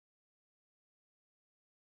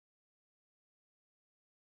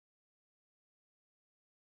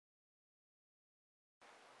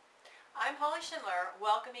I'm Holly Schindler,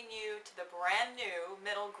 welcoming you to the brand new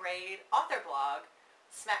middle grade author blog,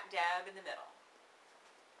 smack dab in the middle.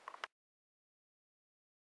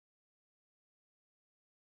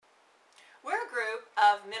 We're a group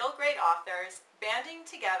of middle grade authors banding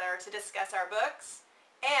together to discuss our books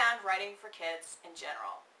and writing for kids in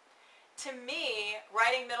general. To me,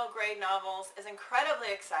 writing middle grade novels is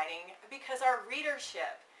incredibly exciting because our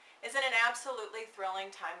readership is in an absolutely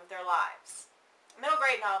thrilling time of their lives. Middle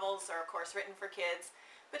grade novels are, of course, written for kids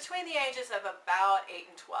between the ages of about 8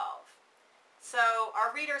 and 12. So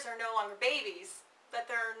our readers are no longer babies, but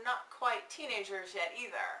they're not quite teenagers yet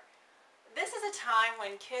either. This is a time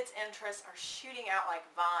when kids' interests are shooting out like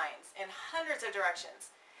vines in hundreds of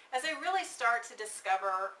directions as they really start to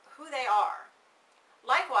discover who they are.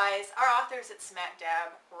 Likewise, our authors at Smack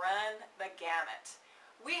Dab run the gamut.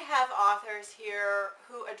 We have authors here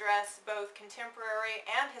who address both contemporary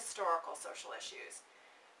and historical social issues.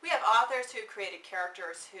 We have authors who created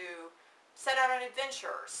characters who set out on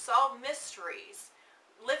adventures, solve mysteries,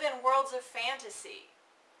 live in worlds of fantasy.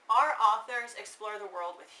 Our authors explore the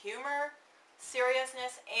world with humor,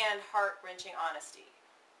 seriousness, and heart-wrenching honesty,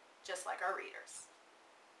 just like our readers.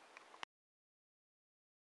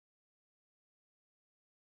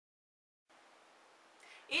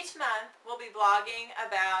 Each month, we'll be blogging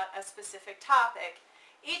about a specific topic,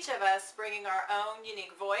 each of us bringing our own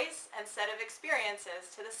unique voice and set of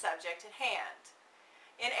experiences to the subject at hand.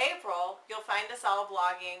 In April, you'll find us all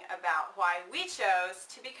blogging about why we chose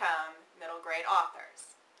to become middle grade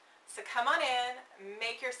authors. So come on in,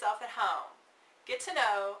 make yourself at home, get to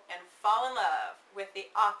know and fall in love with the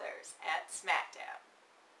authors at Smack Dab.